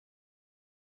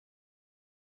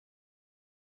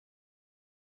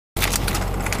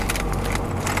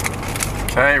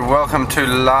Hey, welcome to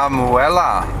La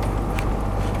Muela.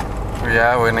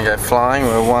 Yeah, we're gonna go flying.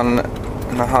 We're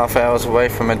 1.5 hours away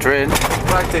from Madrid.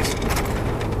 Practice.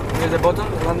 Here's the button,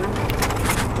 the landing.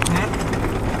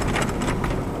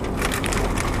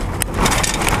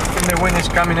 I think the wind is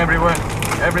coming everywhere,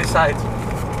 every side.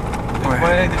 This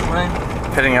way.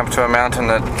 Heading up to a mountain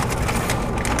that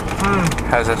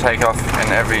has a takeoff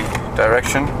in every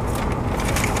direction.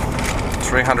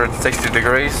 360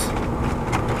 degrees.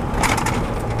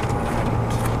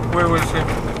 We will see.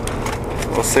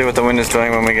 We'll see what the wind is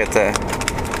doing when we get there.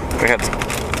 We had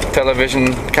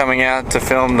television coming out to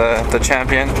film the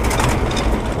champion.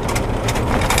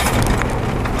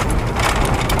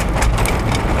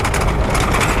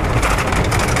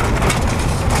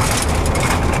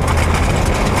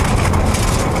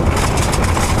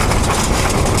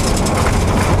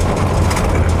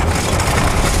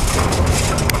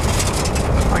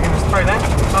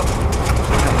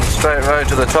 Straight road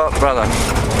to the top, brother.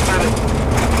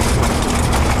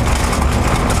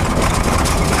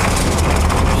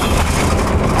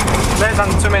 Less than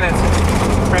 2 minutes.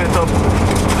 We're at the top.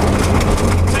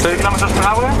 60 kilometers per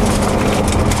hour.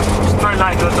 Straight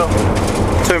line to the top.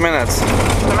 2 minutes. 2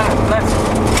 minutes, less.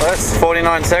 That's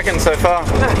 49 seconds so far.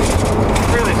 Yeah,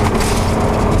 really.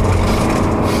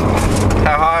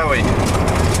 How high are we?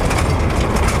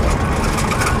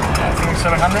 I think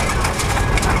 700.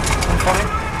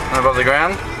 140. Above the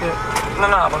ground? Yeah. No,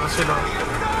 above the sea level.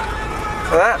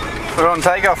 For that, we're on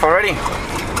takeoff already.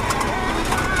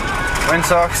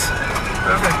 Windsocks.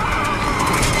 Perfect.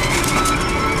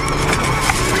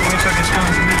 Windsock is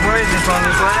coming this way, this one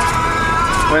this way.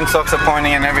 Windsocks are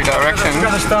pointing in every direction. We've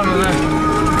got a storm there.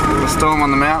 The storm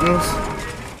on the mountains.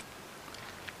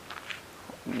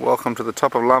 Welcome to the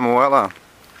top of La Muela.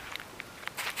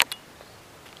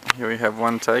 Here we have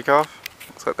one takeoff.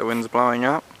 Looks like the wind's blowing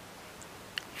up.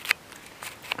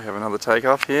 We have another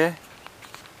takeoff here,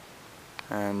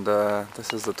 and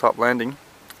this is the top landing.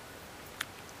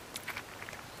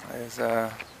 There's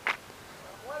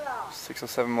 6 or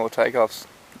 7 more takeoffs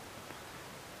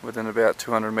within about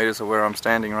 200 meters of where I'm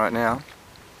standing right now,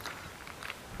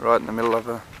 right in the middle of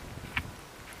a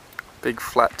big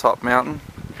flat top mountain.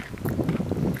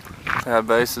 Our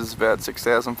base is about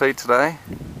 6,000 feet today,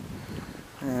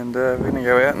 and we're going to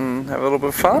go out and have a little bit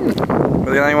of fun.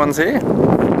 We're the only ones here.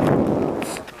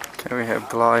 Okay, we have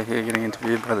Bly here getting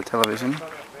interviewed by the television. He's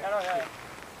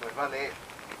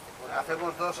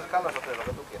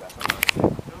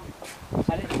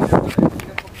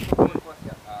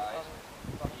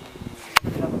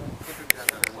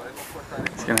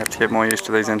going to have to get more used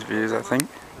to these interviews, I think.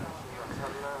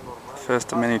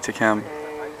 First of many to come.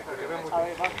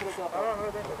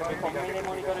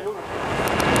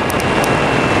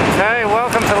 Okay,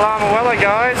 welcome to La Muela,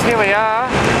 guys. Here we are,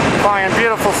 flying a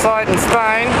beautiful site in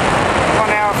Spain, 1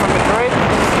 hour from Madrid.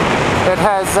 It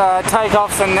has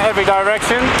takeoffs in every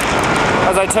direction.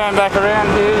 As I turn back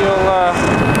around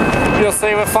here, you'll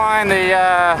see we're flying the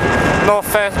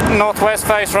northwest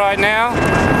face right now,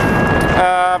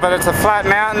 but it's a flat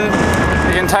mountain.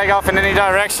 You can take off in any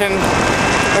direction.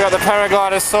 We've got the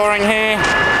paragliders soaring here.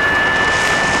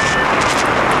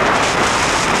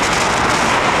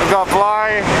 We've got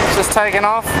Bly just taken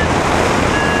off.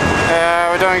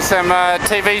 We're doing some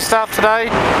TV stuff today,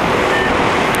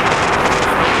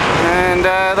 and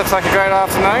it looks like a great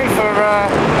afternoon for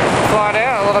flying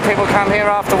out. A lot of people come here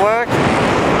after work.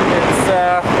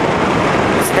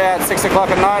 It's about 6 o'clock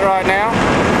at night right now,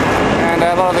 and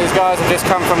a lot of these guys have just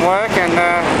come from work and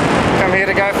come here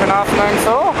to go for an afternoon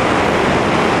tour.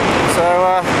 So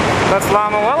that's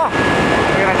La Muela.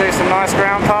 We're going to do some nice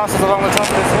ground passes along the top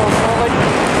of this hill shortly.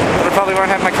 But I probably won't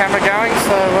have my camera going,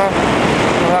 so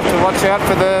we'll have to watch out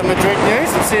for the Madrid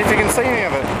news and see if you can see any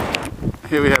of it.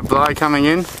 Here we have Bly coming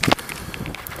in.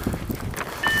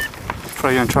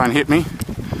 Probably going to try and hit me.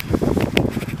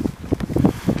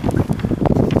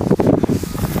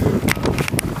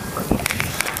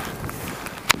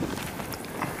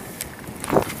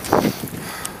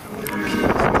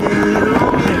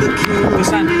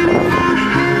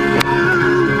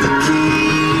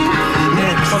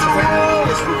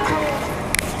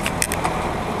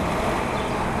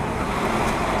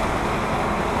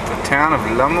 Town of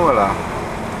La Muela.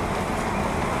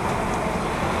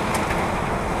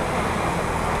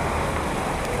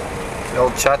 The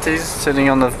old chatties sitting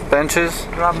on the benches.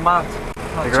 Grandma.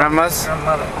 The grandmas.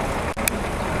 Grandmother.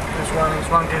 This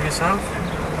one gave himself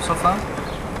so far.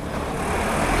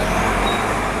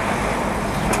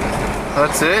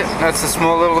 That's it. That's a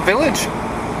small little village.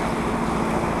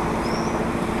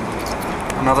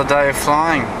 Another day of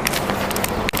flying.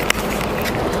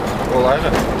 All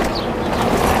over.